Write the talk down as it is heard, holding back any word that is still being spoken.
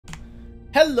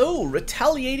Hello,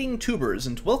 retaliating tubers,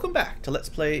 and welcome back to Let's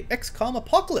Play XCOM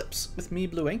Apocalypse with me,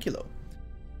 BlueAnkylo.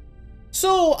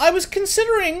 So, I was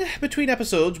considering between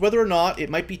episodes whether or not it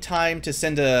might be time to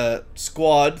send a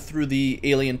squad through the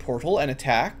alien portal and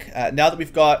attack. Now that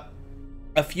we've got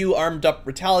a few armed up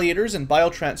retaliators and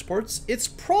biotransports, it's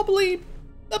probably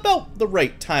about the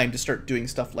right time to start doing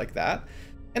stuff like that.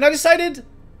 And I decided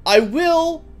I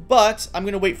will, but I'm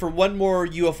going to wait for one more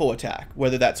UFO attack,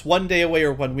 whether that's 1 day away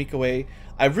or 1 week away.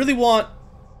 I really want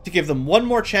to give them one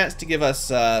more chance to give us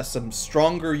some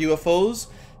stronger UFOs,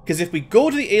 because if we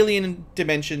go to the alien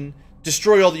dimension,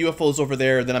 destroy all the UFOs over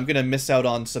there, then I'm going to miss out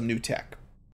on some new tech.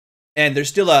 And there's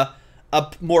still a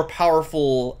more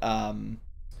powerful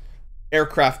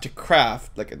aircraft to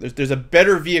craft. Like there's a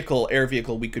better air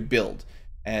vehicle we could build.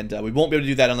 And we won't be able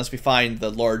to do that unless we find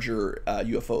the larger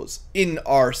UFOs in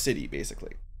our city,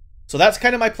 basically. So that's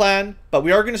kind of my plan, but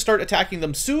we are going to start attacking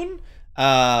them soon.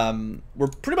 We're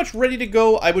pretty much ready to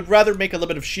go. I would rather make a little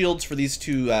bit of shields for these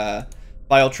two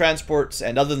biotransports,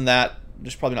 and other than that,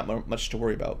 there's probably not much to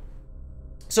worry about.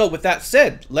 So with that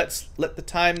said, let's let the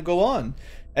time go on.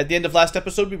 At the end of last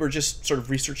episode, we were just sort of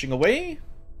researching away.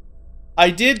 I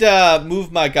did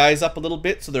move my guys up a little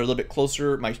bit, so they're a little bit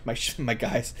closer.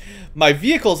 My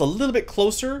vehicle's a little bit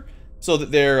closer, so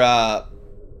that they're a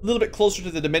little bit closer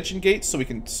to the dimension gates, so we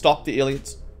can stop the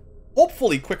aliens,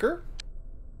 hopefully quicker,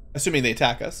 assuming they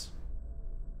attack us.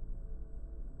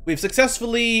 We've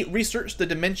successfully researched the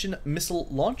Dimension Missile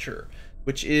Launcher,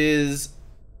 which is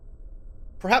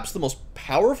perhaps the most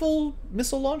powerful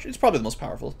missile launcher. It's probably the most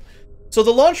powerful. So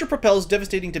the launcher propels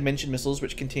devastating dimension missiles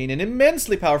which contain an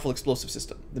immensely powerful explosive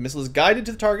system. The missile is guided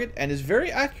to the target and is very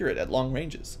accurate at long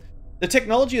ranges. The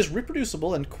technology is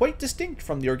reproducible and quite distinct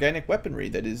from the organic weaponry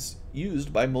that is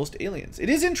used by most aliens. It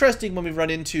is interesting when we run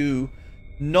into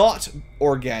not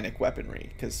organic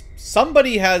weaponry, because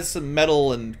somebody has some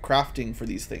metal and crafting for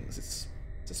these things. It's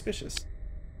suspicious.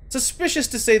 Suspicious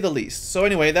to say the least. So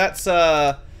anyway, that's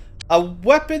a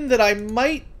weapon that I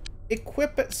might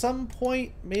equip at some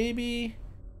point, maybe.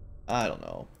 I don't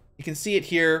know. You can see it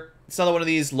here. It's another one of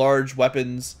these large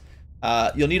weapons.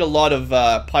 You'll need a lot of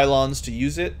pylons to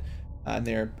use it, and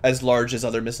they're as large as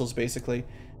other missiles, basically.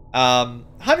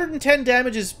 110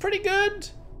 damage is pretty good.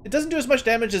 It doesn't do as much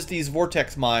damage as these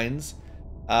vortex mines,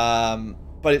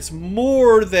 but it's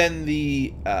more than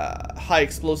the high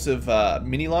explosive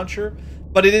mini launcher.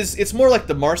 But it's more like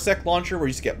the Marsec launcher, where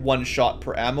you just get one shot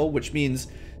per ammo, which means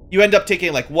you end up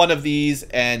taking like one of these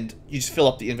and you just fill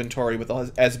up the inventory with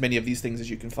as many of these things as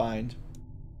you can find.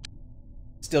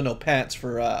 Still no pants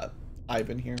for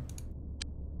Ivan here.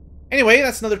 Anyway,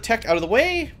 that's another tech out of the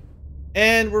way,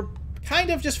 and we're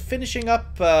kind of just finishing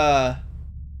up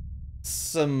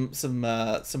some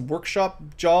workshop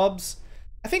jobs.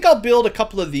 I think I'll build a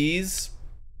couple of these.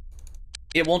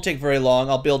 It won't take very long.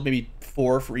 I'll build maybe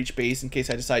 4 for each base in case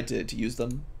I decide to use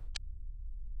them.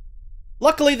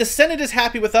 Luckily, the Senate is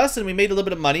happy with us, and we made a little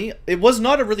bit of money. It was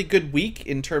not a really good week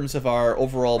in terms of our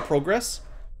overall progress.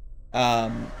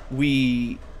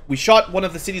 We shot one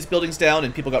of the city's buildings down,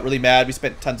 and people got really mad. We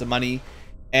spent tons of money,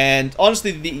 and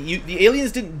honestly, the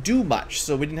aliens didn't do much,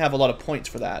 so we didn't have a lot of points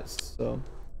for that. So,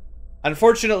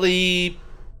 unfortunately,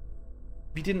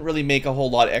 we didn't really make a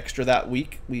whole lot extra that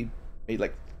week. We made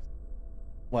like,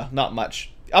 well, not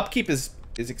much. Upkeep is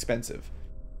expensive.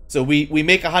 So we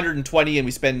make 120 and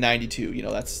we spend 92. You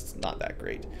know, that's not that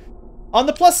great. On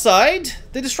the plus side,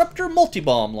 the Disruptor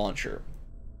Multi-Bomb Launcher.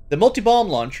 The Multi-Bomb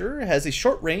Launcher has a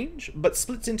short range, but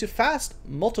splits into fast,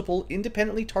 multiple,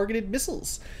 independently targeted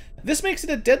missiles. This makes it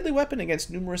a deadly weapon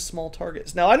against numerous small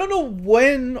targets. Now, I don't know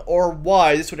when or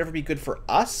why this would ever be good for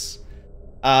us.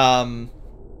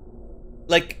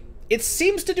 Like, it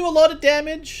seems to do a lot of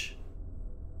damage,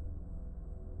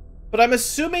 but I'm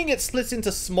assuming it splits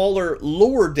into smaller,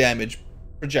 lower damage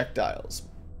projectiles.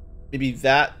 Maybe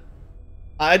that...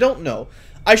 I don't know.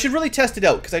 I should really test it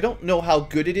out, because I don't know how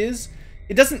good it is.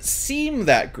 It doesn't seem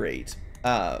that great.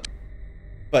 But,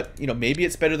 you know, maybe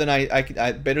it's better than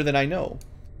better than I know.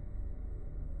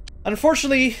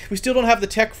 Unfortunately, we still don't have the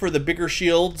tech for the bigger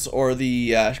shields or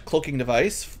the cloaking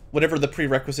device, whatever the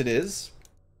prerequisite is.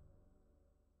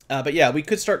 But yeah, we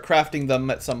could start crafting them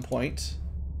at some point.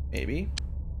 Maybe.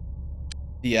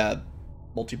 The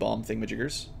multi-bomb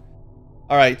thingamajiggers.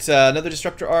 Alright, another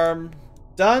disruptor arm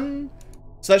done.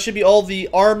 So that should be all the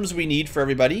arms we need for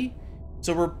everybody.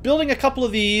 So we're building a couple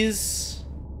of these.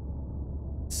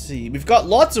 Let's see. We've got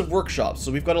lots of workshops,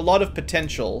 so we've got a lot of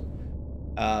potential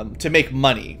to make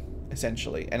money,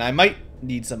 essentially. And I might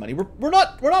need some money. We're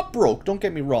not broke, don't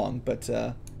get me wrong, but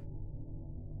let's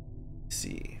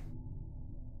see.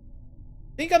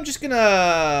 I think I'm just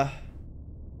gonna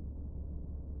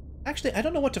Actually, I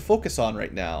don't know what to focus on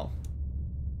right now.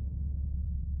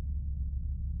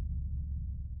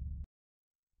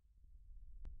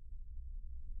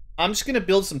 I'm just going to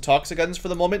build some Toxiguns for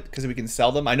the moment, because we can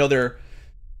sell them. I know they're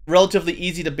relatively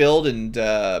easy to build, and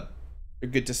they're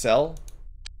good to sell.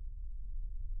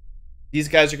 These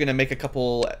guys are going to make a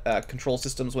couple control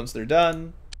systems once they're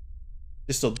done.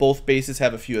 Just so both bases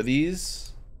have a few of these.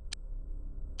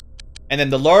 And then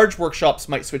the large workshops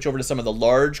might switch over to some of the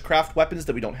large craft weapons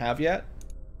that we don't have yet.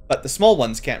 But the small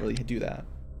ones can't really do that.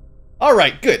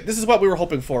 Alright, good. This is what we were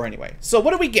hoping for anyway. So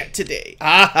what do we get today?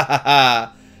 Ah ha ha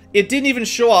ha. It didn't even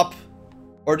show up.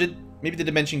 Or did... Maybe the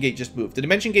Dimension Gate just moved. The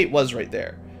Dimension Gate was right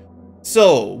there.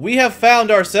 So, we have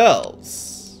found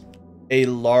ourselves a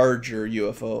larger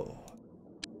UFO.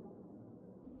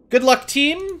 Good luck,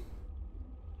 team.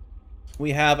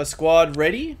 We have a squad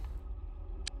ready.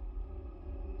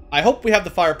 I hope we have the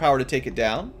firepower to take it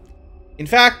down. In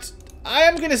fact, I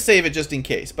am going to save it just in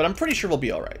case, but I'm pretty sure we'll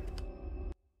be alright.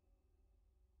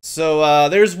 So,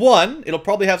 there's one. It'll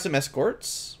probably have some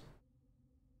escorts.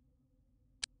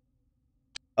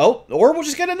 Oh, or we'll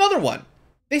just get another one.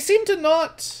 They seem to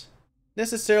not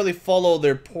necessarily follow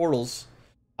their portals.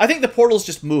 I think the portals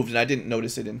just moved and I didn't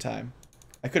notice it in time.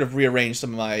 I could have rearranged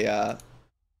some of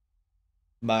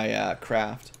my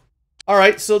craft.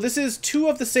 Alright, so this is two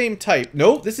of the same type.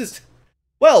 No, this is...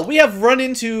 Well, we have run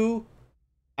into...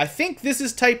 I think this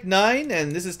is type 9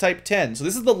 and this is type 10. So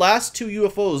this is the last two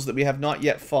UFOs that we have not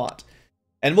yet fought.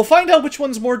 And we'll find out which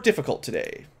one's more difficult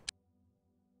today.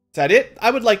 Is that it?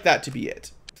 I would like that to be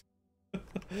it.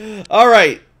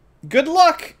 Alright. Good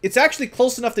luck. It's actually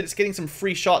close enough that it's getting some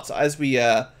free shots as we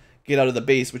get out of the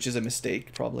base, which is a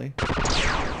mistake, probably.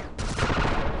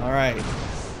 Alright.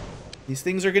 These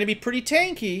things are going to be pretty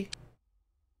tanky.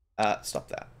 Stop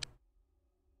that.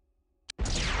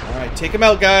 Alright, take them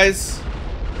out, guys.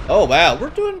 Oh, wow.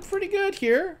 We're doing pretty good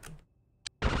here.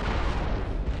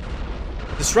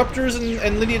 Disruptors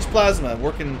and lineage plasma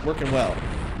working well.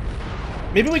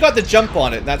 Maybe we got the jump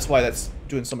on it, and that's why that's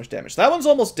doing so much damage. So that one's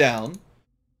almost down.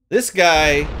 This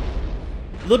guy,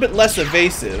 a little bit less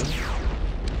evasive.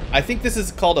 I think this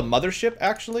is called a mothership,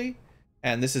 actually.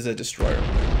 And this is a destroyer.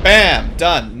 Bam!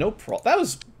 Done. No problem. That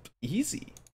was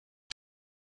easy.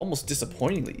 Almost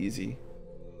disappointingly easy.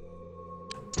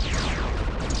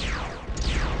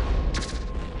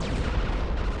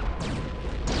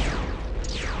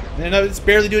 And it's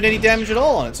barely doing any damage at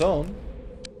all on its own.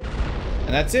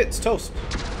 And that's it. It's toast.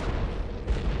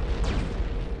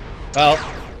 Well,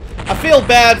 I feel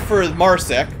bad for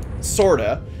Marsec,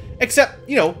 sorta. Except,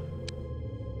 you know,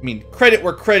 I mean, credit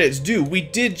where credit's due. We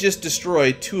did just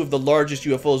destroy two of the largest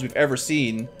UFOs we've ever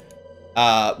seen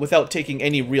without taking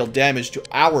any real damage to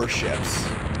our ships.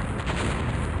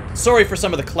 Sorry for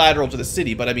some of the collateral to the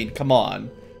city, but I mean, come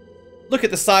on. Look at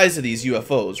the size of these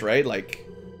UFOs, right? Like,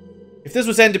 if this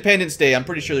was Independence Day, I'm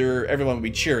pretty sure everyone would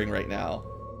be cheering right now.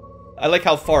 I like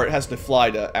how far it has to fly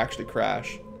to actually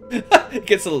crash. It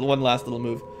gets one last little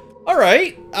move.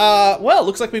 Alright, well,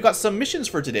 looks like we've got some missions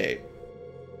for today.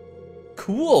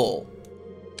 Cool.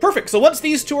 Perfect, so once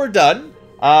these two are done,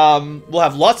 we'll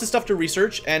have lots of stuff to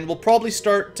research, and we'll probably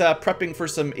start prepping for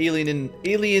some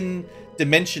alien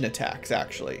dimension attacks,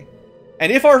 actually.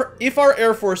 And if our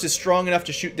Air Force is strong enough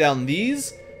to shoot down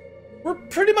these, we're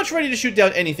pretty much ready to shoot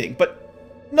down anything, but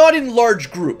not in large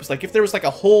groups. Like, if there was like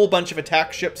a whole bunch of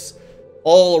attack ships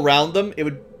all around them, it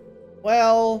would...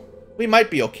 Well, we might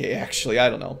be okay, actually. I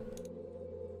don't know.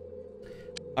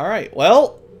 Alright,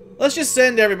 well, let's just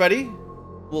send everybody.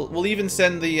 We'll even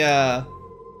send the,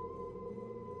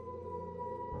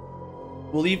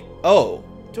 We'll leave... Oh,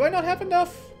 do I not have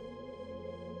enough?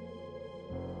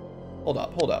 Hold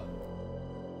up, hold up.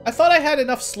 I thought I had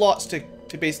enough slots to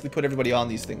basically put everybody on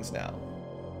these things now.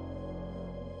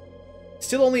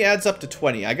 Still only adds up to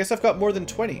 20. I guess I've got more than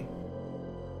 20.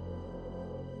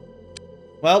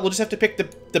 Well, we'll just have to pick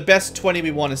the best 20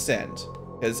 we want to send.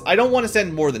 Because I don't want to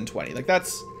send more than 20. Like,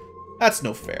 that's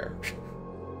no fair.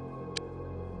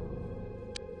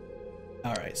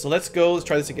 Alright, so let's go. Let's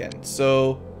try this again.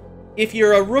 So, if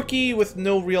you're a rookie with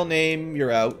no real name,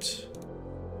 you're out.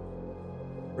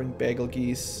 Bring bagel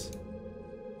geese.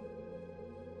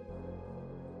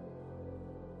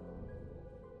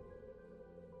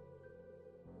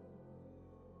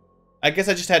 I guess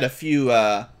I just had a few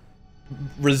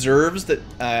reserves that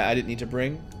I didn't need to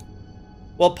bring.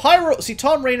 Well, Pyro... See,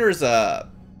 Tom Rainer is a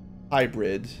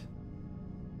hybrid. Is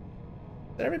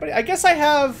that everybody? I guess I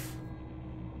have...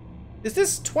 Is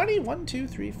this 20? 1, 2,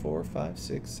 3, 4, 5,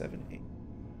 6, 7, 8,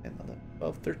 10, 11,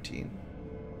 12, 13.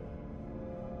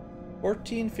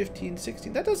 14, 15,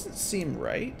 16. That doesn't seem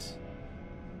right.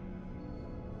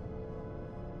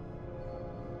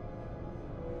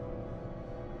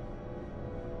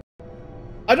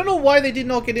 I don't know why they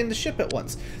didn't all get in the ship at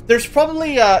once. There's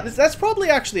probably, that's probably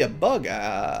actually a bug,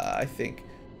 I think.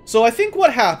 So I think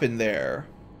what happened there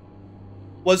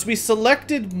was we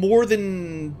selected more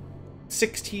than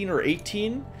 16 or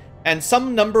 18, and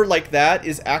some number like that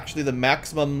is actually the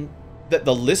maximum that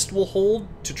the list will hold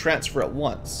to transfer at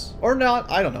once. Or not,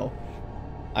 I don't know.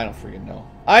 I don't freaking know.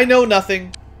 I know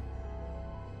nothing.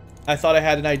 I thought I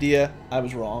had an idea. I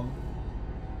was wrong.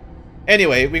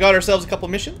 Anyway, we got ourselves a couple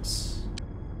missions.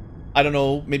 I don't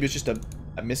know, maybe it's just a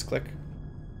misclick.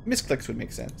 Misclicks would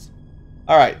make sense.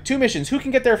 Alright, 2 missions. Who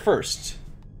can get there first?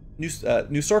 New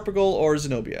Sorpagal or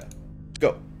Zenobia?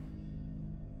 Go.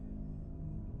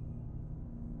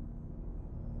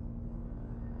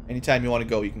 Anytime you want to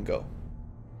go, you can go.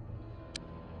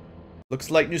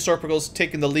 Looks like New Sorpagal's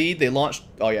taking the lead. They launched...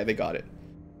 Oh yeah, they got it.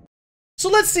 So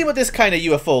let's see what this kind of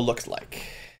UFO looks like.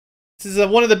 This is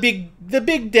one of the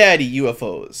big daddy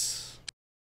UFOs.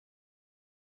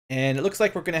 And it looks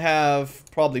like we're going to have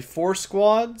probably 4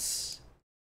 squads.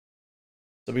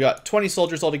 So we got 20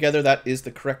 soldiers altogether. That is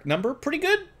the correct number. Pretty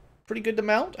good. Pretty good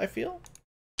amount, I feel.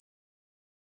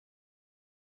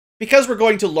 Because we're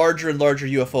going to larger and larger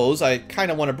UFOs, I kind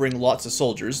of want to bring lots of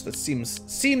soldiers. That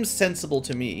seems sensible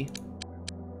to me.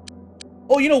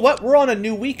 Oh, you know what? We're on a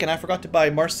new week, and I forgot to buy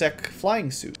Marsec flying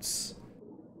suits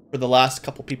for the last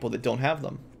couple people that don't have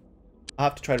them. I'll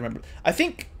have to try to remember. I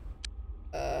think...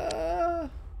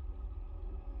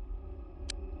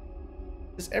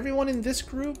 is everyone in this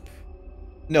group?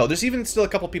 No, there's even still a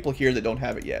couple people here that don't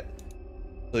have it yet.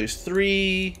 So there's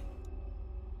 3...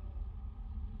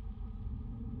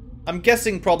 I'm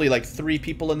guessing probably like 3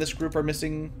 people in this group are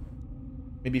missing.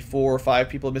 Maybe 4 or 5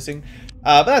 people are missing.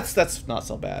 But that's not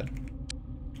so bad.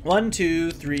 1,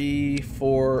 2, 3,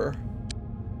 4.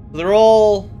 They're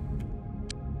all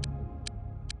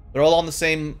on the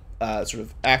same sort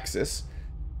of axis.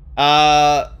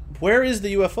 Where is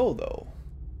the UFO though?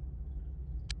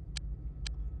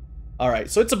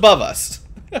 Alright, so it's above us.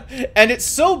 And it's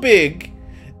so big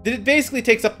that it basically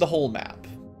takes up the whole map.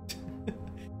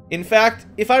 In fact,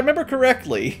 if I remember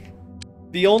correctly,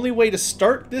 the only way to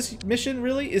start this mission,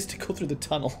 really, is to go through the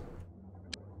tunnel.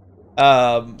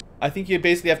 I think you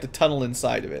basically have to tunnel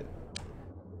inside of it.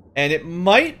 And it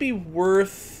might be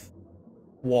worth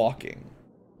walking.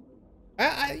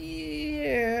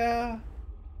 Yeah.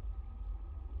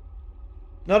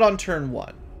 Not on turn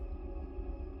 1.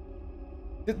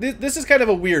 This is kind of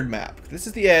a weird map. This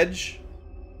is the edge.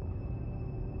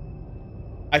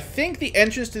 I think the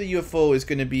entrance to the UFO is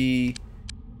going to be...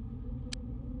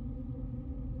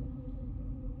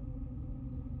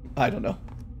 I don't know.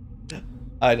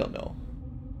 I don't know.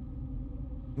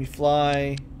 We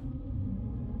fly...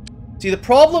 See, the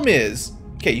problem is...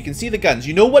 Okay, you can see the guns.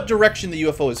 You know what direction the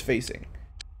UFO is facing.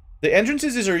 The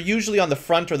entrances are usually on the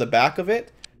front or the back of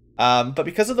it. But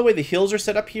because of the way the hills are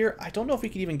set up here, I don't know if we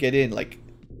can even get in. Like,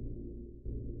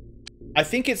 I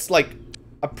think it's like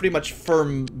a pretty much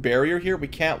firm barrier here. We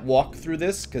can't walk through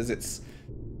this because it's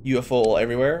UFO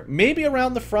everywhere. Maybe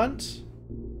around the front.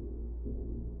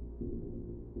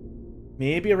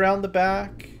 Maybe around the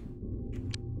back.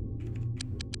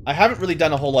 I haven't really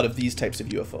done a whole lot of these types of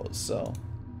UFOs, so...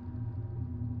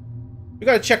 We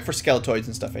gotta check for skeletoids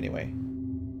and stuff anyway.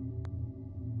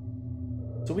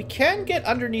 So we can get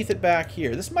underneath it back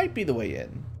here. This might be the way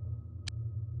in.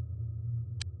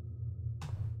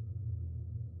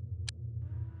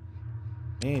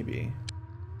 Maybe.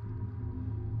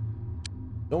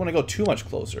 Don't want to go too much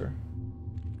closer.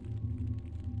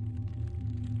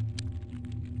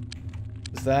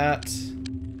 Is that...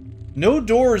 No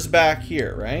doors back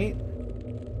here, right?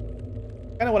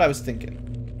 Kind of what I was thinking.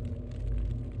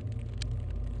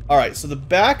 Alright, so the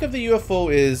back of the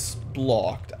UFO is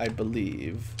blocked, I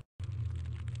believe.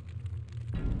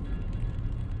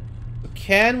 So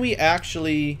can we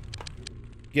actually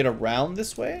get around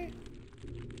this way?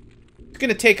 It's going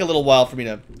to take a little while for me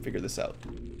to figure this out.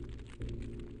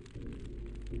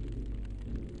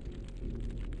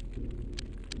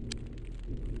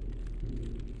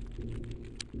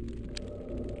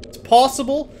 It's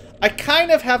possible. I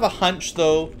kind of have a hunch,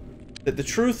 though, that the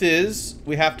truth is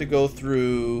we have to go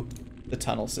through the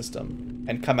tunnel system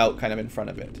and come out kind of in front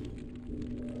of it.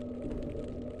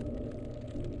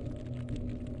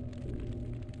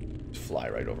 Fly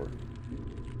right over.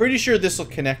 Pretty sure this will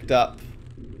connect up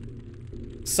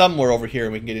somewhere over here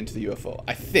and we can get into the UFO.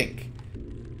 I think.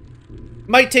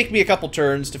 Might take me a couple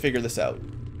turns to figure this out.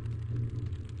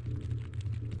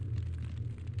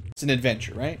 It's an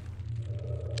adventure, right?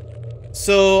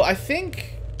 So I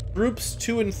think groups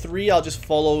 2 and 3 I'll just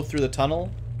follow through the tunnel.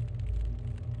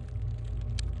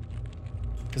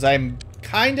 Because I'm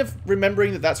kind of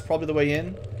remembering that that's probably the way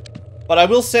in. But I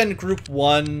will send Group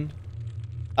 1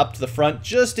 up to the front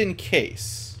just in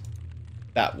case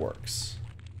that works.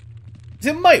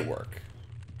 It might work.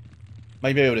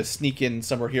 Might be able to sneak in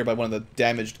somewhere here by one of the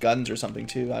damaged guns or something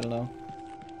too. I don't know.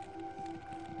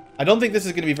 I don't think this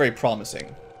is going to be very promising.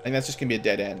 I think that's just going to be a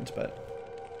dead end, but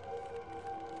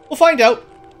we'll find out.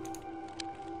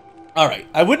 Alright,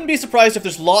 I wouldn't be surprised if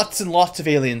there's lots and lots of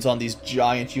aliens on these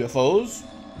giant UFOs.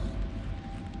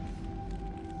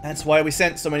 That's why we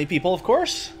sent so many people, of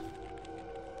course.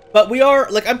 But we are,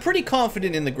 like, I'm pretty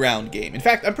confident in the ground game. In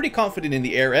fact, I'm pretty confident in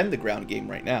the air and the ground game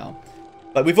right now.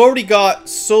 But we've already got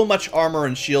so much armor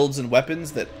and shields and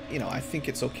weapons that, you know, I think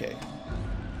it's okay.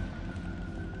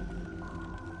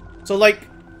 So, like,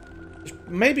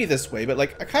 maybe this way, but,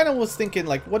 like, I kind of was thinking,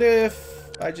 like, what if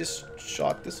I just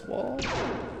shot this wall?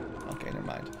 Okay, never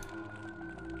mind.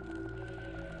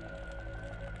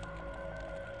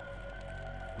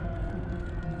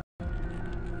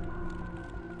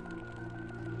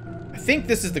 I think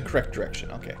this is the correct direction.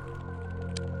 Okay.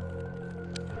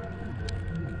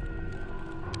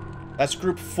 That's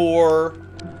group 4.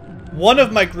 One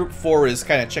of my group 4 is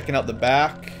kind of checking out the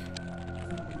back.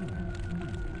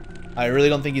 I really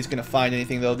don't think he's going to find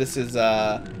anything, though. This is,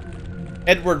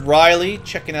 Edward Riley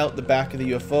checking out the back of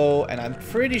the UFO, and I'm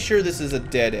pretty sure this is a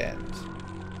dead end.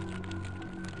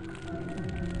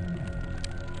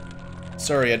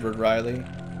 Sorry, Edward Riley.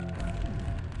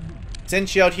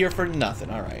 Sent you out here for nothing.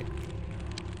 Alright.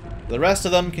 The rest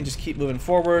of them can just keep moving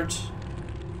forward.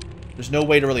 There's no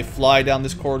way to really fly down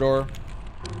this corridor.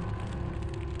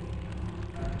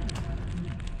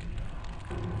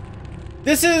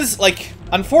 This is, like,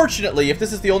 unfortunately, if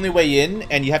this is the only way in,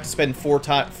 and you have to spend four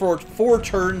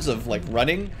turns of, like,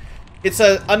 running, it's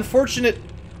unfortunate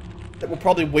that we'll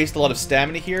probably waste a lot of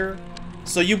stamina here.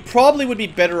 So you probably would be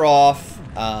better off,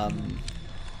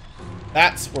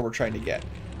 that's where we're trying to get.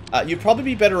 You'd probably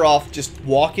be better off just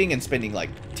walking and spending,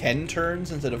 like, 10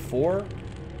 turns instead of 4.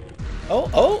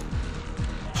 Oh!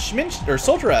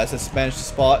 Solteraz has managed to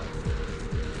spot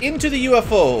into the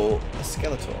UFO a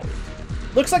skeleton.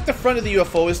 Looks like the front of the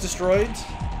UFO is destroyed.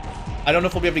 I don't know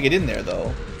if we'll be able to get in there,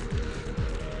 though.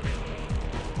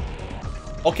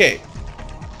 Okay.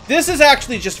 This is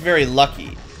actually just very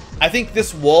lucky. I think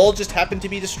this wall just happened to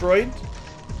be destroyed.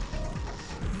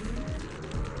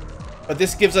 But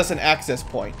this gives us an access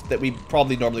point that we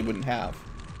probably normally wouldn't have.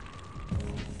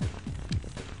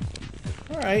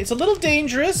 Alright, it's a little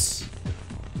dangerous.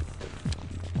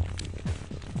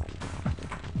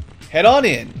 Head on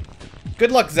in.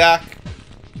 Good luck, Zach.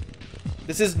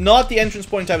 This is not the entrance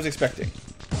point I was expecting.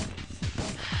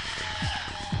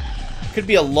 Could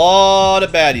be a lot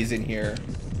of baddies in here.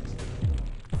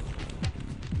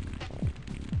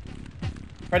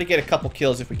 Try to get a couple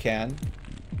kills if we can.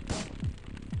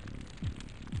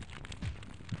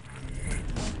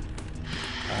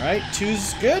 Alright,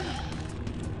 2's good.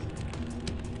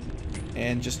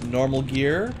 And just normal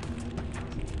gear.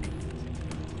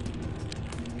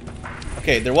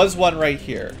 Okay, there was one right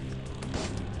here.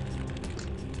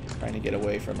 Trying to get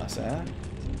away from us, eh?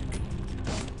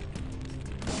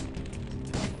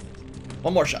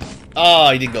 One more shot. Oh,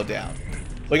 he didn't go down.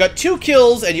 We got 2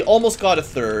 kills, and he almost got a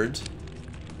 3rd.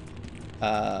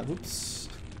 Oops.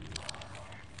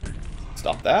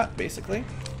 Stop that, basically.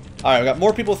 Alright, we got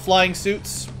more people with flying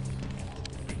suits.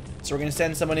 So we're going to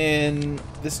send someone in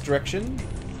this direction.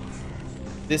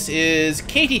 This is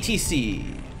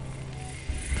KTTC.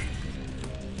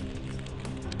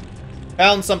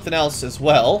 Found something else as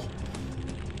well.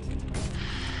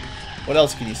 What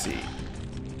else can you see?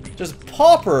 Just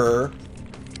Popper.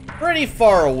 Pretty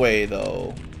far away,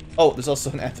 though. Oh, there's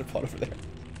also an anthropod over there.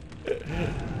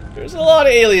 There's a lot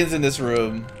of aliens in this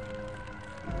room.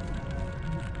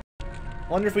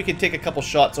 Wonder if we could take a couple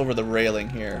shots over the railing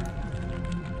here.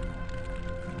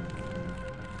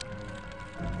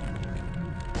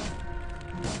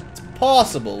 It's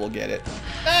possible we'll get it.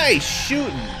 Nice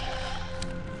shooting.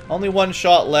 Only 1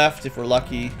 shot left if we're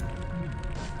lucky.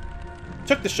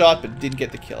 Took the shot but didn't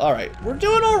get the kill. Alright, we're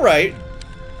doing alright.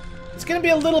 It's gonna be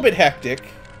a little bit hectic.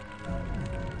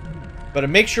 But to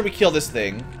make sure we kill this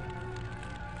thing.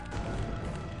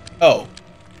 Oh.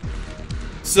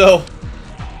 So,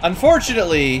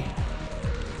 unfortunately,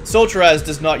 Solteraz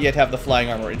does not yet have the flying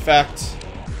armor. In fact,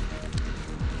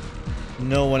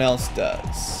 no one else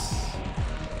does.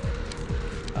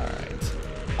 Alright.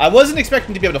 I wasn't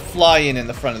expecting to be able to fly in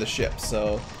the front of the ship,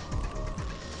 so...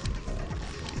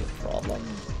 no problem.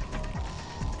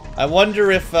 I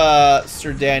wonder if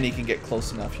Sir Danny can get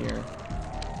close enough here.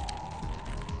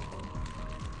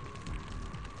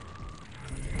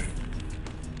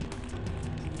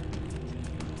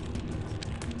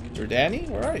 Sir Danny,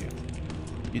 where are you?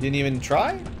 You didn't even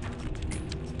try?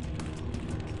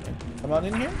 Come on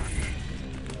in here.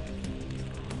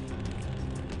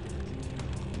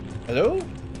 Hello?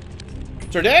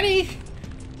 Sir Danny?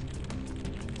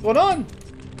 What's going on?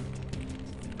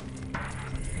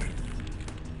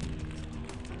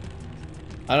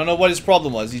 I don't know what his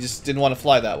problem was. He just didn't want to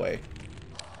fly that way.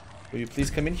 Will you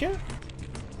please come in here?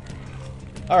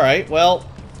 Alright, well,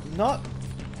 not...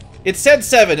 It said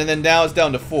 7 and then now it's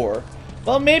down to 4.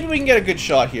 Well, maybe we can get a good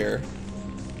shot here.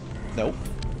 Nope.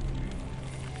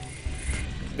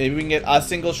 Maybe we can get a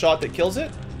single shot that kills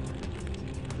it.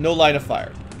 No line of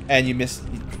fire. And you missed...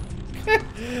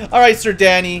 Alright, Sir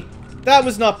Danny. That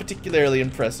was not particularly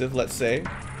impressive, let's say.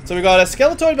 So we got a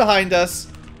Skeletoid behind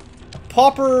us. A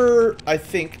Popper, I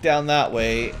think, down that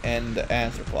way. And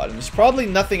Arthropod. And there's probably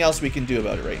nothing else we can do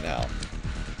about it right now.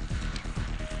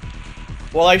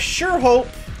 Well, I sure hope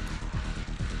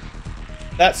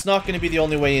that's not going to be the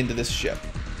only way into this ship.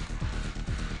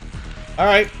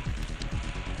 Alright.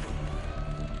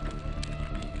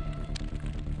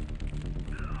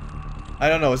 I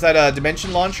don't know. Is that a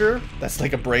dimension launcher? That's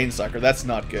like a brain sucker. That's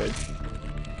not good.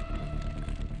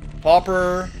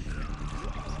 Popper.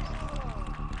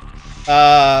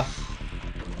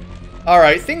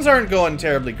 Alright. Things aren't going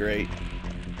terribly great.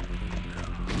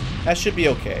 That should be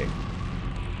okay.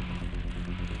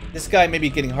 This guy may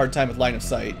be getting a hard time with line of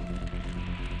sight.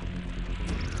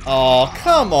 Oh,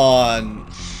 come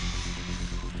on.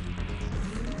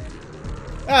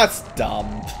 That's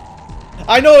dumb.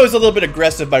 I know it was a little bit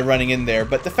aggressive by running in there,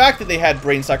 but the fact that they had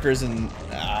brain suckers and...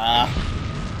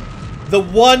 the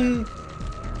one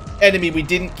enemy we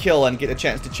didn't kill and get a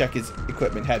chance to check his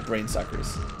equipment had brain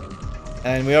suckers.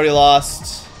 And we already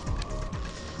lost...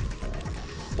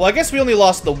 Well, I guess we only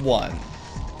lost the one.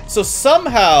 So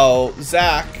somehow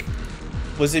Zach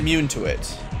was immune to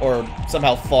it, or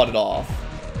somehow fought it off.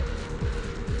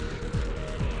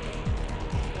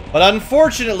 But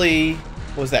unfortunately,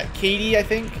 what was that, Katie, I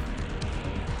think?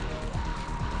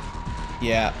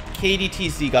 Yeah, Katie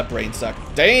TC got brain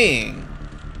sucked. Dang!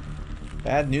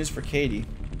 Bad news for Katie.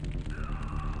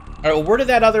 Alright, well, where did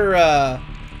that other,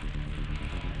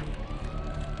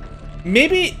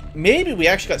 Maybe we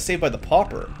actually got saved by the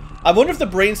Popper. I wonder if the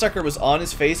brain sucker was on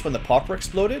his face when the Popper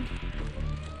exploded.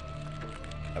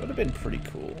 That would have been pretty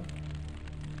cool.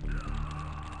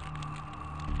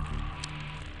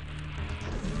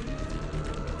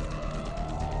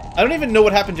 I don't even know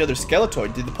what happened to the other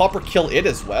Skeletoid. Did the Popper kill it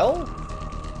as well?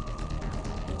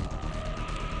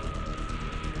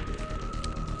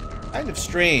 Kind of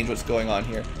strange what's going on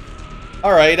here.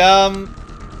 Alright,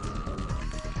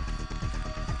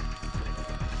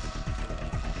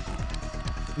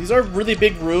 these are really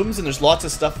big rooms, and there's lots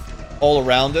of stuff all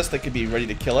around us that could be ready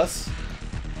to kill us.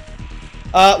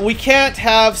 We can't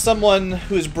have someone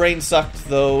who is brain sucked,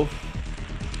 though.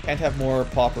 Can't have more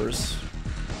Poppers.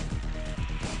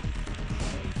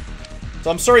 So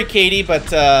I'm sorry, Katie, but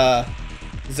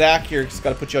Zach here has got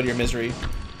to put you out of your misery.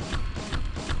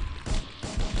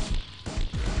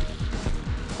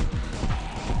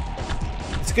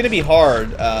 It's going to be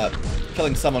hard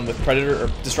killing someone with Predator or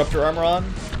Disruptor armor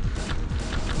on.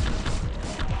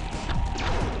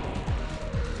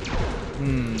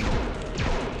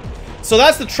 So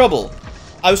that's the trouble.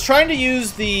 I was trying to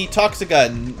use the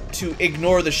Toxigun to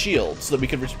ignore the shield so that we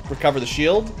could recover the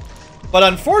shield. But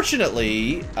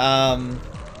unfortunately, the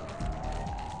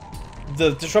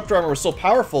Disruptor armor was so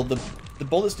powerful, the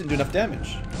bullets didn't do enough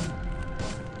damage.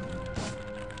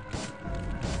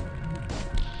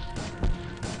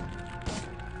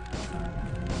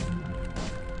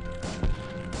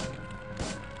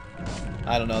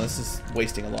 I don't know, this is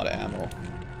wasting a lot of ammo.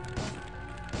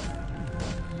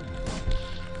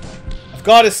 I've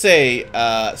got to say,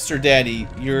 Sir Danny,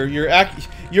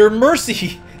 your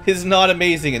mercy is not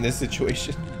amazing in this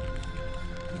situation.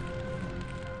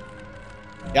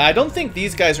 Yeah, I don't think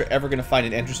these guys are ever going to find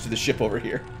an entrance to the ship over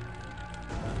here.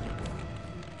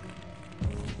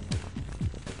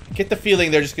 I get the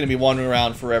feeling they're just going to be wandering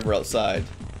around forever outside.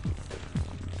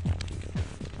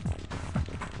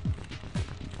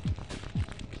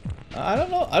 I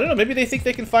don't know. Maybe they think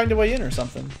they can find a way in or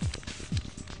something.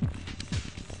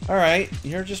 Alright,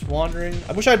 you're just wandering.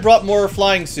 I wish I'd brought more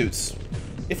flying suits.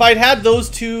 If I'd had those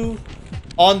two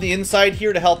on the inside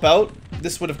here to help out,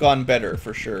 this would have gone better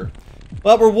for sure.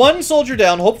 Well, we're one soldier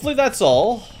down. Hopefully that's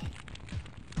all.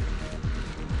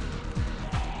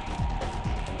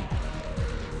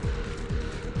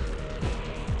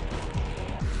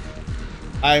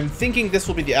 I'm thinking this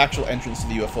will be the actual entrance to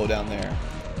the UFO down there.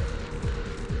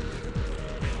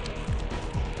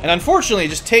 And unfortunately, it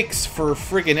just takes for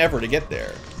friggin' ever to get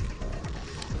there.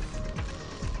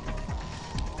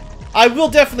 I will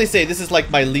definitely say this is like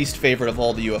my least favorite of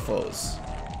all the UFOs.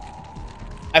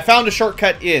 I found a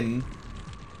shortcut in,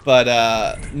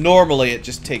 but normally it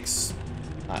just takes,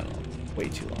 I don't know, way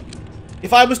too long.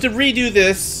 If I was to redo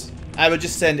this, I would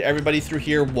just send everybody through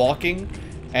here walking,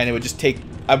 and it would just take,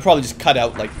 I'd probably just cut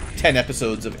out like 10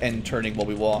 episodes of end turning while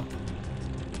we walk.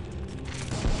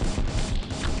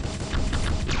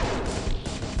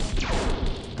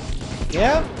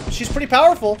 Yeah, she's pretty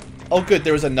powerful. Oh good,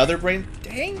 there was another brain.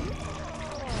 Dang.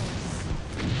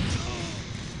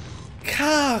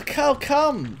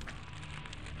 Come.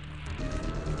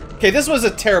 Okay, this was a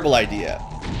terrible idea.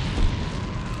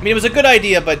 I mean, it was a good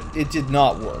idea, but it did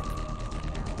not work.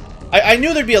 I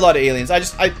knew there'd be a lot of aliens. I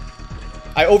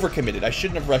overcommitted. I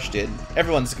shouldn't have rushed in.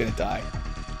 Everyone's gonna die.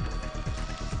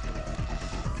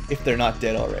 If they're not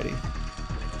dead already.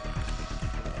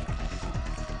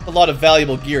 A lot of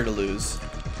valuable gear to lose.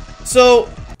 So,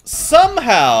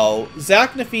 somehow,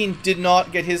 Zachnafine did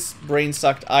not get his brain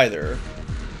sucked either.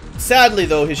 Sadly,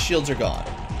 though, his shields are gone.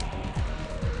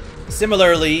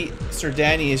 Similarly, Sir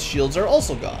Danny's shields are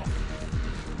also gone.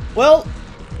 Well,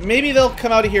 maybe they'll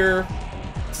come out of here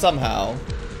somehow.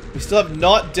 We still have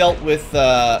not dealt with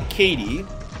Katie.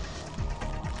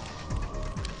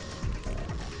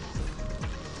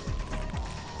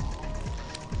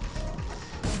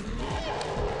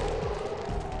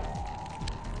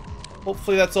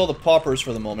 Hopefully that's all the poppers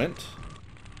for the moment.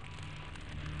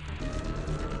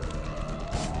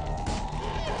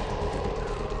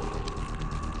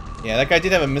 Yeah, that guy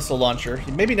did have a missile launcher.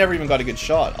 He maybe never even got a good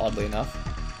shot, oddly enough.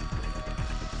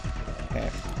 Okay.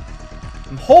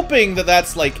 I'm hoping that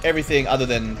that's like everything other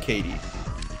than Katie.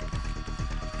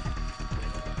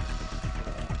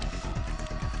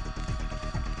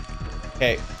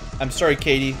 Okay. I'm sorry,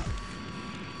 Katie.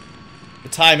 The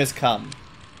time has come.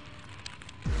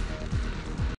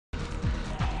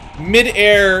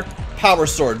 Mid-air power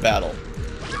sword battle.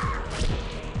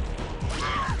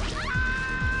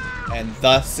 And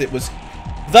thus it was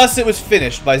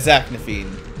finished by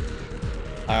Zachnafine.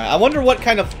 Alright, I wonder what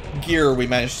kind of gear we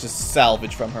managed to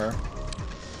salvage from her.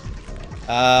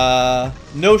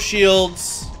 No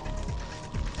shields.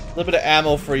 A little bit of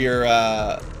ammo for your,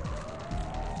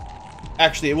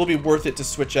 Actually, it will be worth it to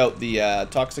switch out the,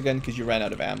 Toxigun, because you ran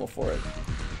out of ammo for it.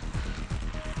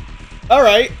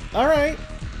 Alright, alright.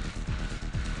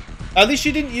 At least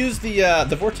you didn't use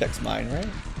the vortex mine, right?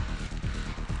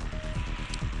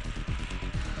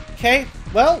 Okay,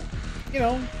 well, you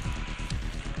know,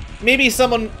 maybe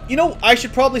someone, you know, I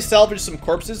should probably salvage some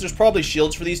corpses. There's probably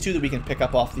shields for these two that we can pick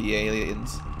up off the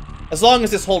aliens. As long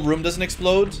as this whole room doesn't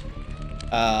explode.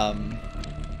 Yeah,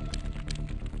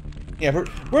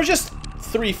 we're just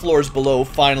 3 floors below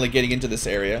finally getting into this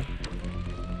area.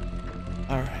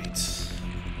 Alright.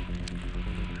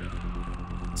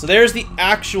 So there's the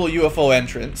actual UFO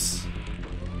entrance.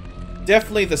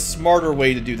 Definitely the smarter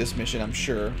way to do this mission, I'm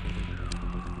sure.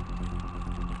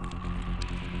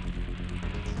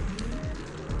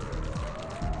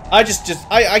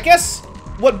 I guess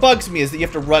what bugs me is that you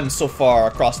have to run so far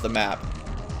across the map.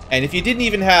 And if you didn't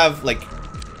even have, like,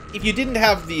 if you didn't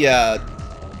have the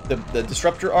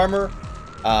disruptor armor,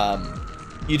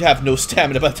 you'd have no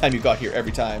stamina by the time you got here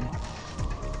every time.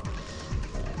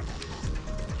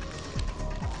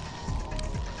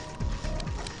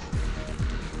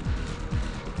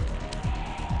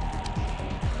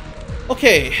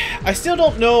 Okay, I still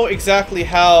don't know exactly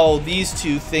how these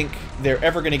two think they're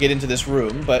ever going to get into this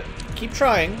room, but keep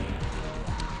trying.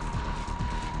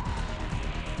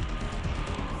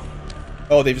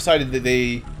 Oh, they've decided that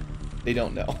they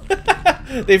don't know.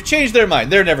 They've changed their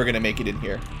mind. They're never going to make it in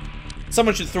here.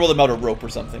 Someone should throw them out a rope or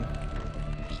something.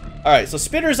 Alright, so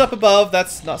Spinner's up above.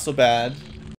 That's not so bad.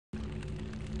 I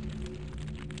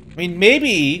mean,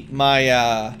 maybe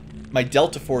my, my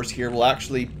Delta Force here will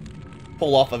actually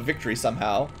pull off a victory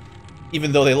somehow,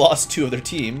 even though they lost 2 of their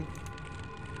team.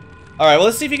 Alright, well,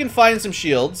 let's see if we can find some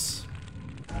shields.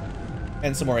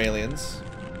 And some more aliens.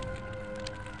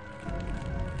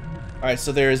 Alright,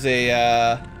 so there's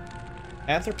a,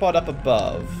 Anthropod up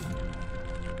above.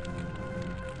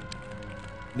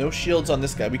 No shields on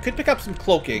this guy. We could pick up some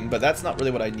cloaking, but that's not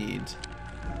really what I need.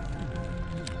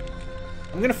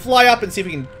 I'm gonna fly up and see if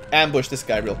we can ambush this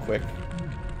guy real quick.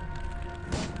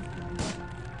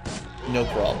 No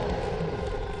problem.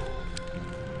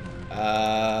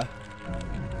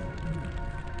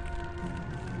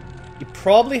 He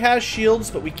probably has shields,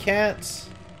 but we can't.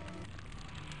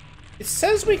 It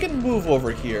says we can move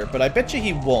over here, but I bet you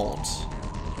he won't.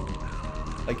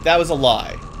 Like, that was a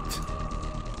lie.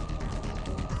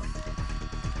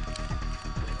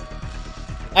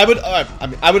 I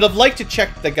would have liked to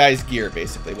check the guy's gear,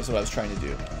 basically, was what I was trying to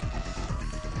do.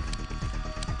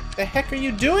 the heck are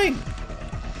you doing?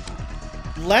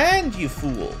 Land, you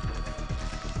fool.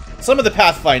 Some of the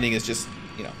pathfinding is just,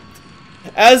 you know,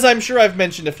 as I'm sure I've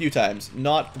mentioned a few times,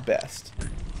 not the best.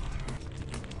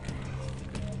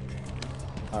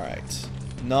 Alright.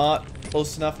 Not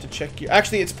close enough to check gear.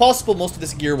 Actually, it's possible most of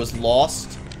this gear was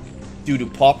lost due to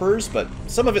poppers, but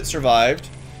some of it survived.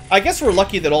 I guess we're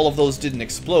lucky that all of those didn't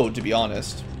explode, to be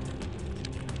honest.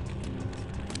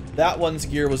 That one's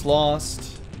gear was lost.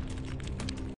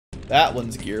 That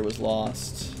one's gear was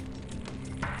lost.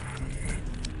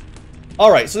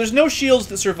 Alright, so there's no shields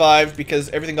that survived because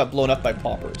everything got blown up by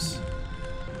poppers.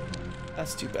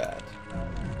 That's too bad.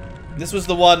 This was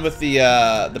the one with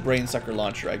the brain sucker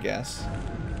launcher, I guess.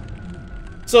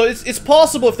 So it's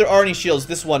possible if there are any shields,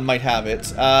 this one might have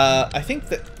it. I think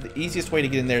that the easiest way to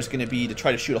get in there is going to be to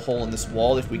try to shoot a hole in this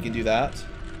wall, if we can do that.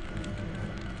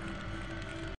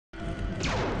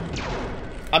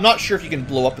 I'm not sure if you can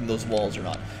blow up in those walls or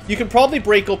not. You can probably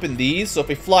break open these, so if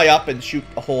we fly up and shoot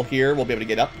a hole here, we'll be able to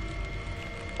get up.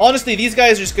 Honestly, these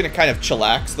guys are just going to kind of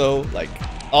chillax, though. Like,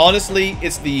 honestly,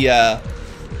 it's the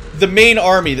main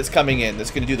army that's coming in that's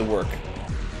going to do the work.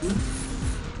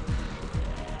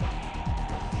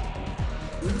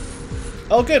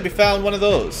 Oh, good. We found one of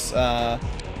those.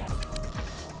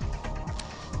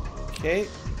 Okay.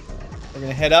 We're going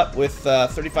to head up with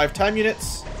 35 time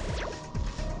units.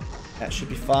 That should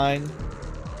be fine.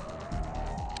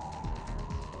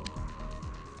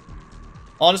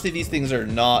 Honestly, these things are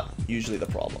not usually the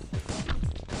problem.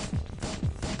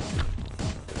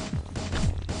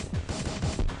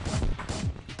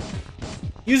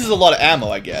 Uses a lot of ammo,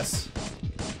 I guess.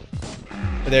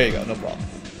 But there you go, no problem.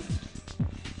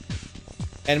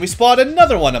 And we spot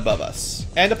another one above us.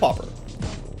 And a popper.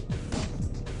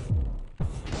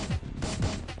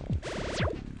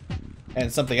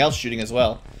 And something else shooting as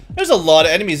well. There's a lot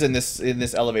of enemies in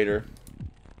this elevator.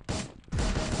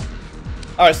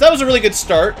 Alright, so that was a really good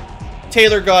start.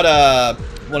 Taylor got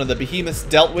one of the behemoths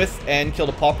dealt with and killed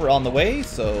a popper on the way,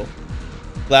 so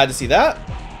glad to see that.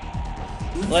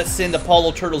 Let's send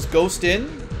Apollo Turtle's ghost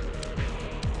in.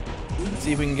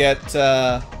 See if we can get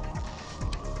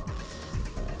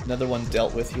another one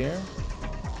dealt with here.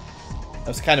 That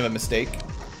was kind of a mistake.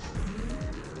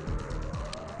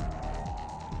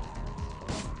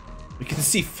 We can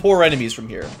see 4 enemies from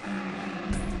here.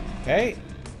 Okay.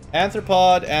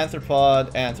 Arthropod,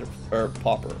 or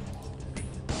popper.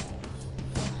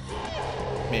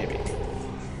 Maybe.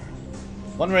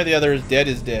 One way or the other is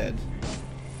dead.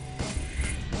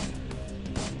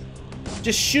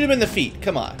 Just shoot him in the feet.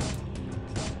 Come on.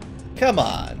 Come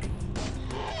on.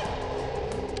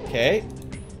 Okay.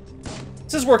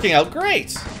 This is working out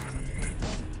great.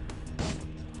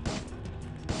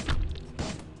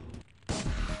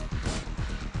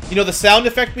 You know, the sound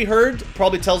effect we heard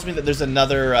probably tells me that there's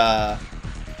another,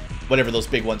 whatever those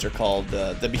big ones are called,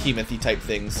 the behemoth-y type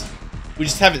things. We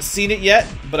just haven't seen it yet,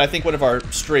 but I think one of our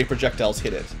stray projectiles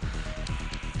hit it.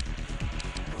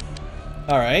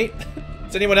 Alright.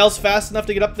 Is anyone else fast enough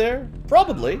to get up there?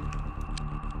 Probably.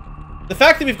 The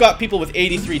fact that we've got people with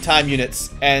 83 time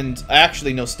units and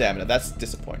actually no stamina, that's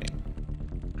disappointing.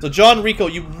 So John Rico,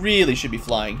 you really should be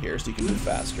flying here so you can move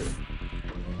faster.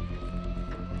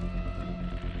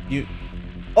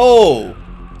 Oh!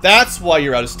 That's why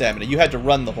you're out of stamina. You had to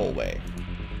run the whole way.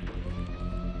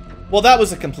 Well, that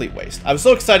was a complete waste. I was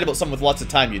so excited about someone with lots of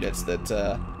time units that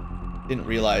didn't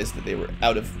realize that they were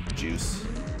out of juice.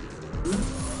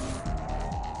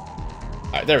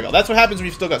 Alright, there we go. That's what happens when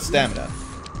you've still got stamina.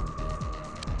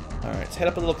 Alright, let's head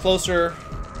up a little closer.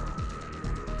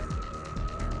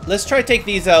 Let's try to take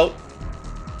these out.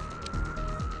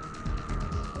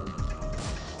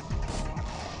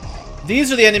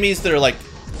 These are the enemies that are like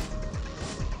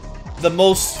the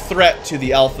most threat to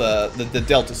the Alpha, the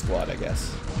Delta Squad, I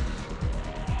guess.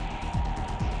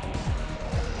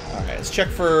 Alright, let's check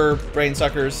for brain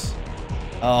suckers.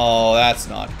 Oh, that's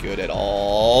not good at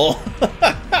all.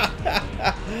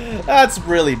 That's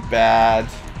really bad.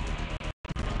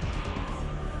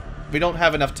 We don't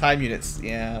have enough time units.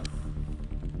 Yeah.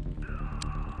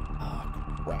 Oh,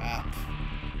 crap.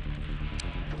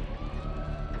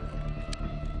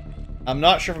 I'm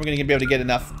not sure if I'm going to be able to get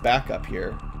enough backup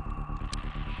here.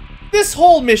 This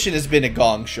whole mission has been a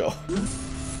gong show.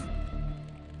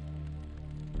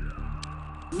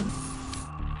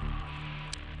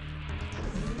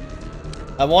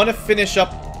 I want to finish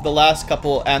up the last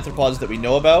couple arthropods that we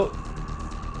know about.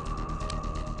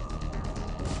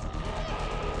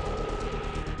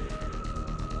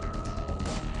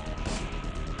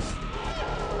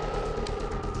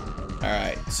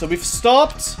 Alright, so we've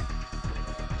stopped.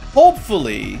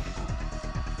 Hopefully.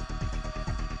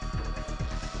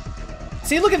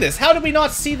 See, look at this. How did we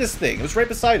not see this thing? It was right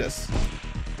beside us.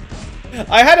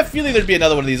 I had a feeling there'd be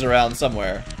another one of these around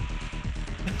somewhere.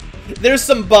 There's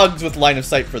some bugs with line of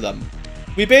sight for them.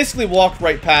 We basically walked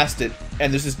right past it,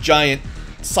 and there's this giant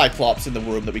cyclops in the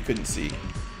room that we couldn't see.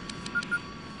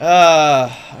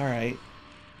 Alright.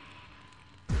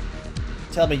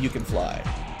 Tell me you can fly.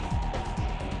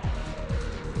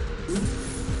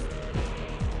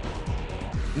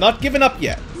 Not giving up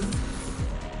yet.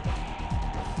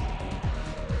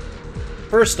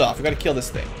 First off, we gotta kill this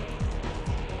thing.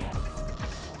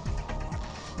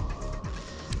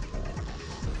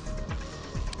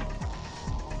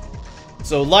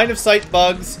 So, line of sight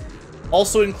bugs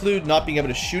also include not being able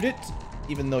to shoot it,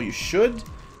 even though you should.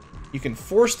 You can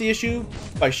force the issue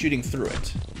by shooting through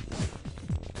it.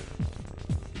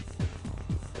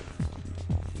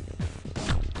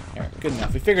 Alright, good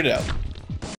enough. We figured it out.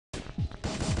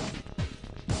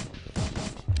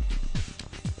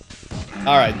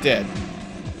 Alright, dead.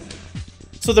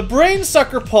 So the brain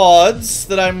sucker pods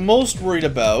that I'm most worried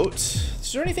about...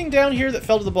 Is there anything down here that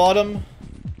fell to the bottom?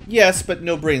 Yes, but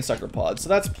no brain sucker pods, so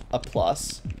that's a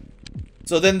plus.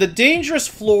 So then the dangerous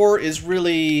floor is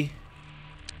really...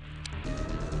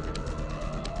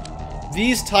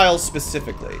 these tiles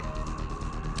specifically.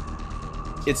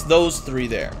 It's those three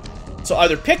there. So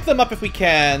either pick them up if we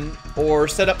can, or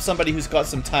set up somebody who's got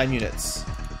some time units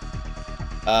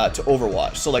to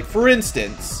overwatch. So like, for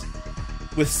instance,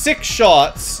 with 6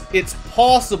 shots, it's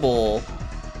possible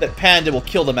that Panda will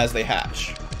kill them as they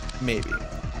hatch. Maybe.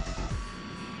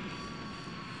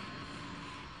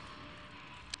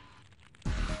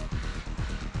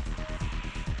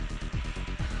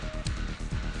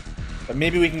 But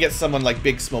maybe we can get someone like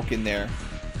Big Smoke in there.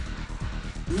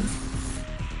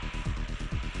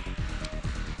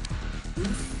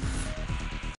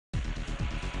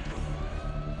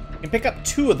 We can pick up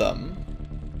 2 of them.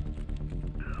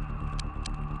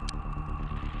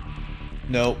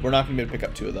 No, we're not going to be able to pick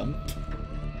up 2 of them.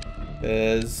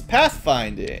 Because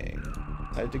pathfinding.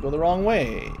 Decided to go the wrong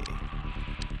way.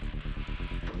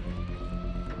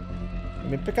 Let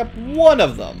me pick up 1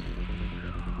 of them.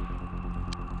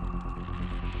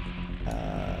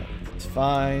 It's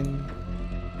fine.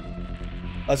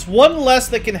 That's 1 less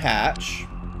that can hatch.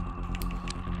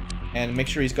 And make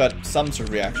sure he's got some sort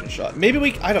of reaction shot. Maybe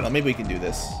we... I don't know. Maybe we can do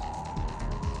this.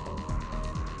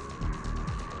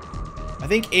 I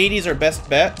think 80 is our best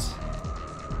bet.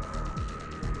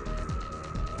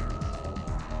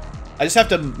 I just have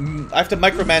to... I have to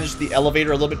micromanage the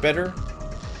elevator a little bit better.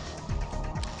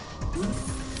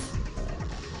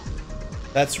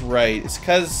 That's right. It's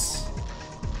because...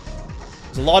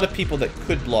 there's a lot of people that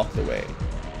could block the way.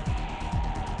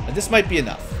 And this might be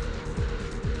enough.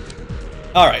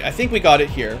 Alright, I think we got it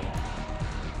here.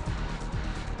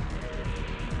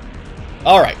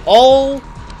 Alright, all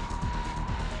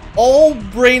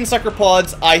brain sucker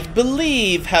pods, I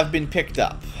believe, have been picked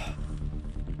up.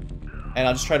 And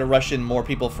I'll just try to rush in more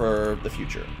people for the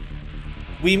future.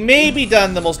 We may be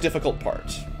done the most difficult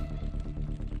part.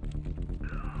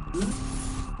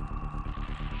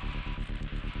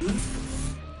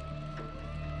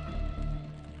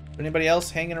 Anybody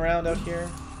else hanging around out here?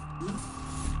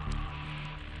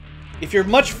 If you're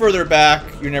much further back,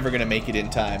 you're never gonna make it in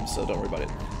time, so don't worry about it.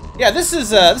 Yeah, this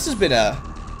has been a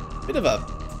bit of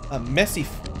a messy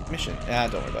mission. Ah,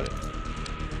 don't worry about it.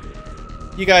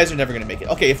 You guys are never gonna make it.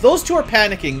 Okay, if those 2 are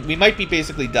panicking, we might be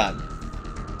basically done.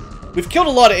 We've killed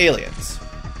a lot of aliens.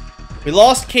 We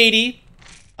lost Katie.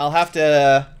 I'll have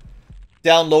to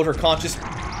download her conscious.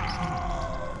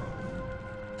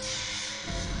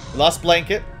 We lost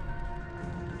Blanket.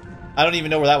 I don't even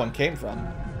know where that one came from.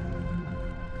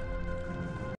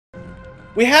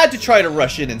 We had to try to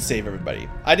rush in and save everybody.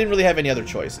 I didn't really have any other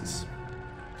choices.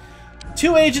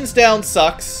 2 agents down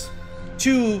sucks.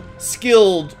 2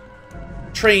 skilled,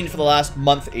 trained for the last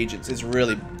month agents is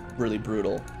really, really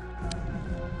brutal.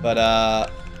 But, I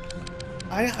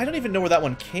don't even know where that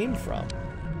one came from.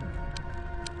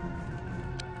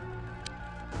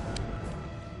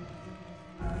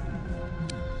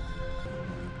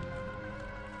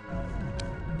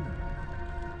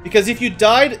 Because if you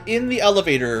died in the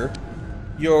elevator,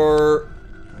 your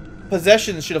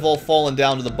possessions should have all fallen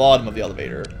down to the bottom of the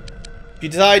elevator. If you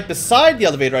died beside the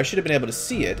elevator, I should have been able to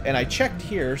see it. And I checked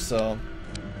here, so...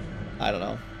 I don't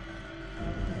know.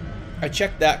 I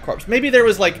checked that corpse. Maybe there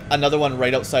was, like, another one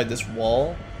right outside this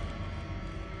wall.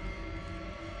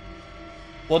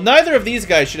 Well, neither of these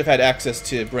guys should have had access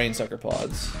to brain sucker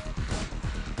pods.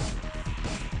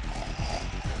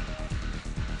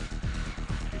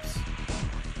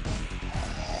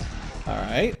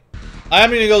 Alright. I'm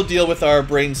gonna go deal with our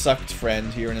brain-sucked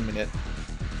friend here in a minute.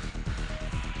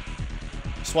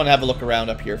 Just want to have a look around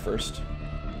up here first.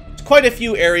 There's quite a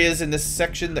few areas in this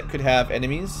section that could have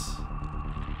enemies.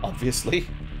 Obviously.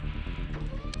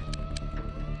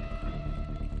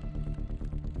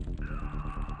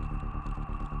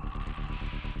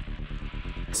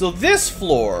 So this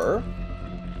floor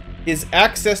is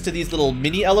access to these little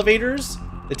mini elevators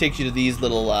that takes you to these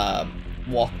little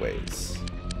walkways.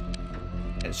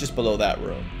 And it's just below that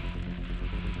room.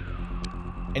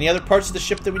 Any other parts of the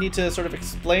ship that we need to sort of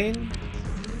explain?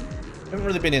 I haven't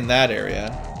really been in that area.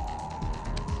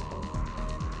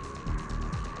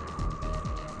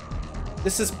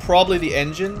 This is probably the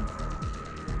engine.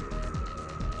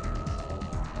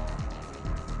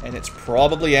 And it's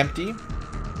probably empty.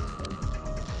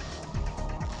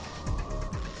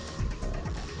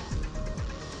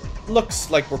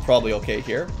 Looks like we're probably okay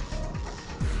here.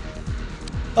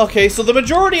 Okay, so the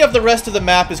majority of the rest of the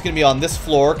map is going to be on this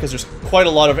floor, because there's quite a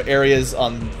lot of areas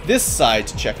on this side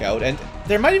to check out, and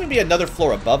there might even be another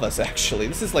floor above us, actually.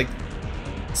 This is, like,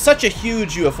 such a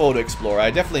huge UFO to explore. I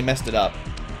definitely messed it up.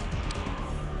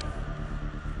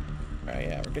 Alright,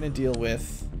 yeah, we're going to deal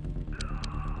with...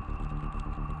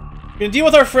 We're going to deal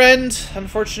with our friend,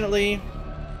 unfortunately.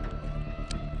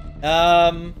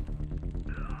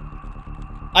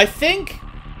 I think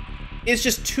it's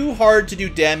just too hard to do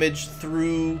damage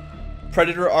through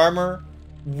Predator armor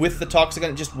with the toxic gun.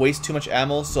 It just wastes too much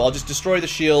ammo, so I'll just destroy the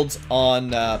shields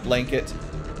on Blanket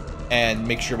and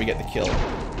make sure we get the kill.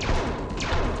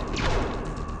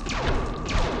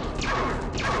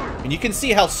 And you can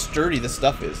see how sturdy this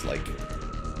stuff is. Like,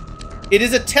 it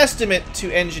is a testament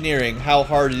to engineering how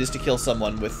hard it is to kill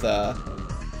someone with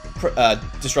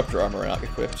disruptor armor not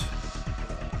equipped.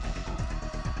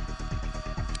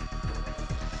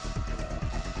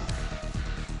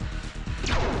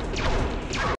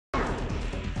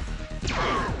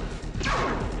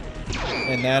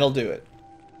 And that'll do it.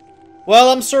 Well,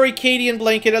 I'm sorry, Katie and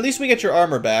Blanket. At least we get your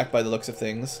armor back by the looks of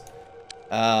things.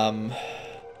 I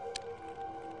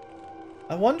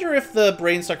wonder if the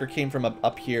brain sucker came from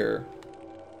up here.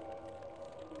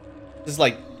 This is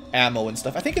like ammo and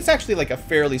stuff. I think it's actually like a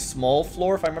fairly small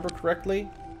floor, if I remember correctly.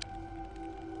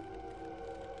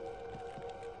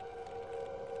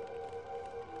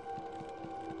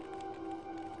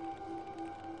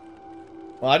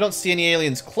 Well, I don't see any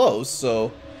aliens close,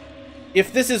 so...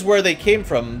 If this is where they came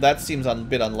from, that seems a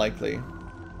bit unlikely.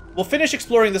 We'll finish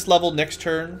exploring this level next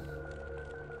turn.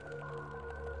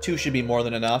 2 should be more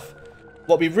than enough.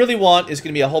 What we really want is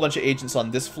going to be a whole bunch of agents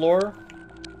on this floor.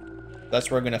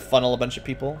 That's where I'm going to funnel a bunch of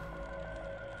people.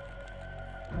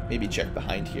 Maybe check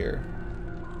behind here.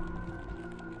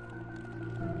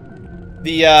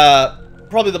 The,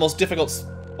 probably the most difficult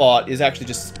spot is actually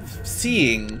just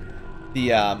seeing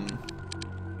the,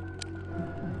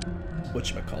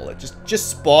 whatchamacallit, just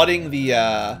spotting the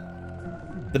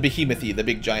behemoth-y, the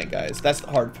big giant guys. That's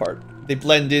the hard part. They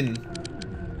blend in.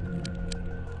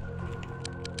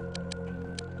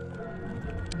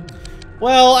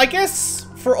 Well, I guess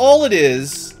for all it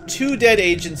is, 2 dead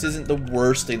agents isn't the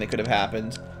worst thing that could have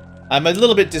happened. I'm a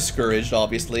little bit discouraged,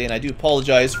 obviously, and I do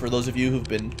apologize for those of you who've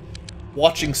been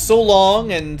watching so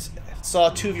long and saw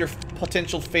 2 of your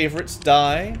potential favorites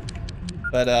die.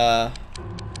 But,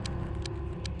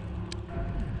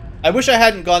 I wish I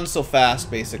hadn't gone so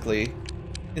fast, basically.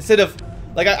 Instead of...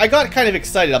 Like, I got kind of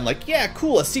excited. I'm like, yeah,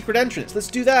 cool, a secret entrance. Let's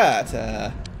do that.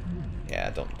 Yeah,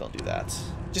 don't do that.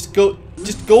 Just go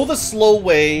the slow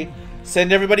way.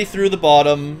 Send everybody through the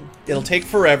bottom. It'll take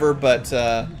forever, but,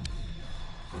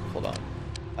 hold on.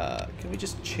 Can we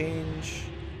just change...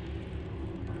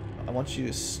 I want you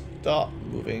to stop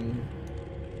moving.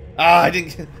 Ah, I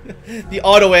didn't... The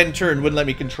auto-end turn wouldn't let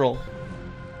me control.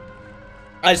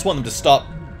 I just want them to stop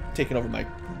taking over my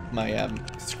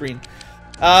screen.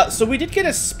 So we did get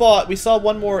a spot. We saw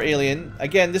one more alien.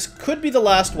 Again, this could be the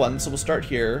last one, so we'll start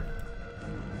here.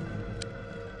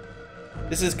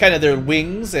 This is kind of their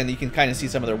wings, and you can kind of see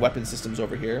some of their weapon systems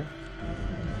over here.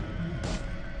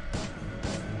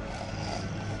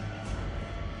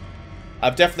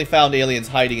 I've definitely found aliens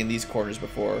hiding in these corners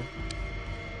before.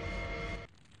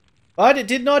 But it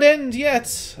did not end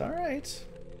yet. Alright.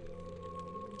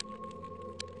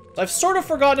 I've sort of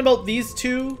forgotten about these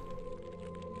 2.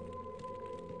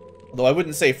 Although I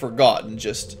wouldn't say forgotten,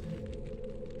 just...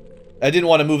 I didn't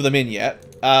want to move them in yet.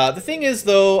 The thing is,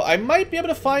 though, I might be able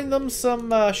to find them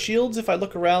some shields if I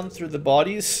look around through the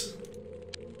bodies.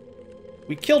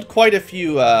 We killed quite a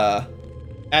few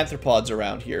anthropods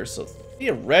around here, so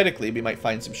theoretically we might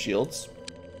find some shields.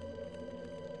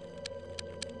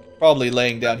 Probably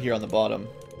laying down here on the bottom.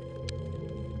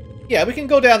 Yeah, we can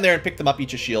go down there and pick them up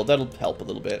each a shield. That'll help a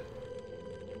little bit.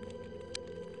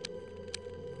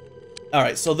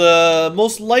 Alright, so the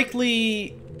most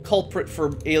likely culprit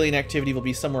for alien activity will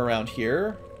be somewhere around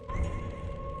here.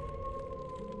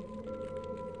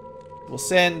 We'll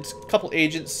send a couple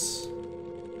agents.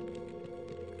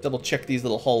 Double check these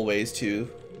little hallways too.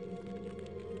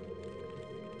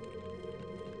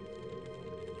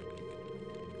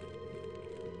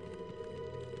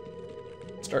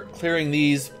 Start clearing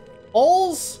these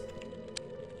halls.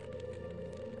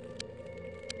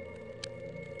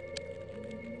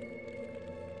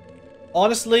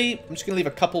 Honestly, I'm just going to leave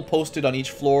a couple posted on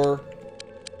each floor.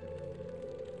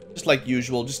 Just like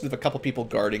usual, just leave a couple people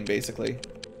guarding, basically.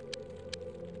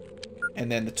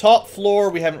 And then the top floor,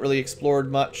 we haven't really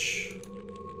explored much.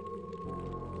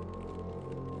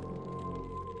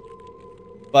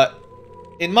 But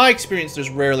in my experience, there's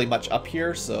rarely much up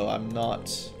here, so I'm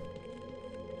not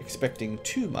expecting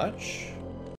too much.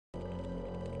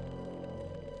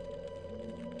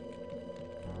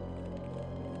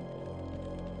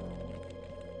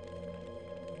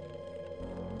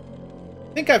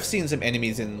 I think I've seen some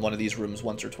enemies in one of these rooms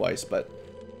once or twice, but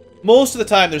most of the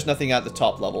time there's nothing at the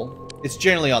top level. It's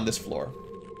generally on this floor.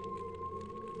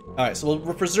 Alright, so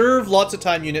we'll preserve lots of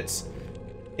time units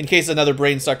in case another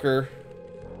brain sucker.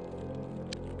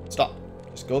 Stop.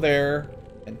 Just go there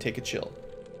and take a chill.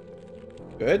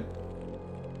 Good.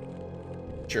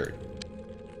 Sure.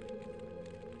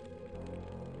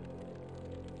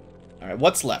 Alright,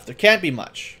 what's left? There can't be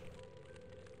much.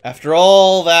 After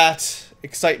all that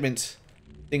excitement,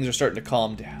 things are starting to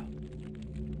calm down.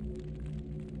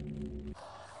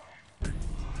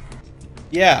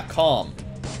 Yeah, calm.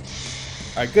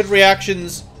 Alright, good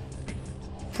reactions.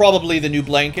 Probably the new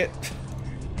blanket.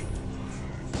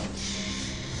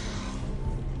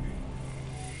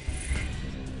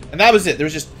 And that was it. There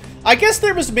was just... I guess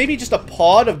there was maybe just a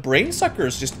pod of brain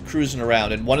suckers just cruising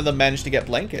around, and one of them managed to get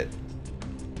blanket.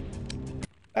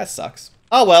 That sucks.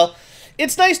 Oh well.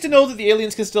 It's nice to know that the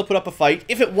aliens can still put up a fight.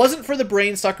 If it wasn't for the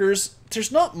brain suckers,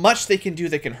 there's not much they can do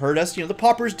that can hurt us. You know, the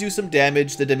poppers do some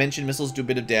damage, the dimension missiles do a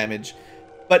bit of damage,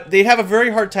 but they have a very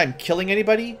hard time killing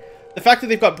anybody. The fact that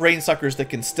they've got brain suckers that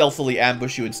can stealthily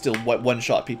ambush you and still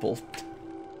one-shot people,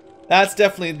 that's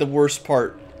definitely the worst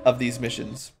part of these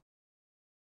missions.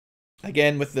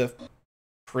 Again, with the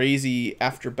crazy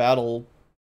after-battle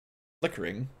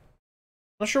flickering.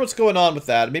 Not sure what's going on with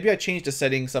that. Maybe I changed a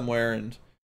setting somewhere, and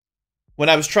when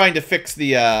I was trying to fix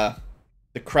the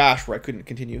crash where I couldn't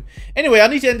continue. Anyway, I'll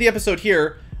need to end the episode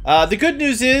here. The good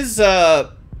news is,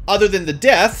 other than the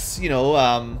deaths, you know,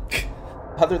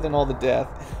 other than all the death,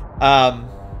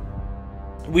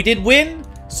 we did win,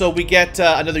 so we get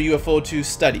another UFO to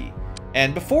study.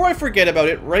 And before I forget about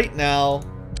it, right now,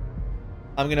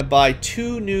 I'm going to buy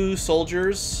 2 new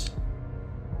soldiers.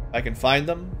 If I can find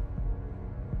them.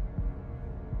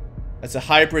 That's a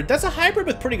hybrid. That's a hybrid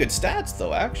with pretty good stats,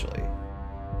 though, actually.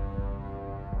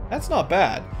 That's not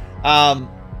bad.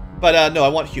 But no, I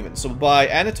want humans. So we'll buy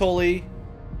Anatoly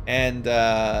and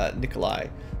Nikolai.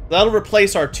 That'll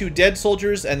replace our 2 dead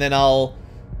soldiers, and then I'll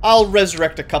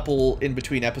resurrect a couple in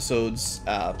between episodes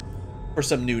for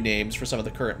some new names for some of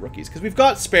the current rookies. Because we've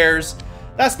got spares.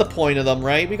 That's the point of them,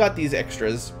 right? We got these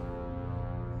extras.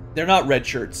 They're not red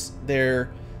shirts. They're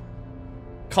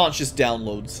consciousness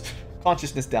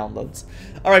downloads.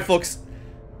 Alright, folks.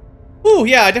 Ooh,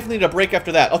 yeah, I definitely need a break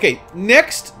after that. Okay,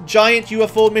 next giant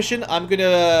UFO mission, I'm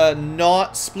gonna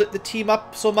not split the team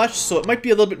up so much, so it might be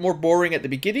a little bit more boring at the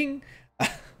beginning,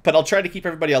 but I'll try to keep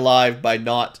everybody alive by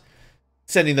not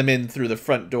sending them in through the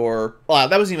front door. Well,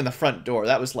 that wasn't even the front door.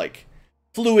 That was like,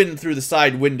 flew in through the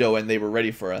side window and they were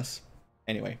ready for us.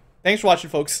 Anyway, thanks for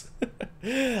watching, folks.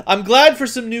 I'm glad for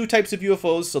some new types of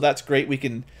UFOs, so that's great. We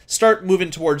can start moving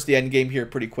towards the end game here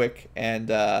pretty quick and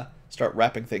start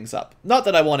wrapping things up. Not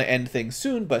that I want to end things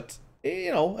soon, but,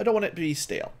 you know, I don't want it to be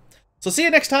stale. So see you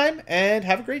next time, and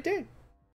have a great day.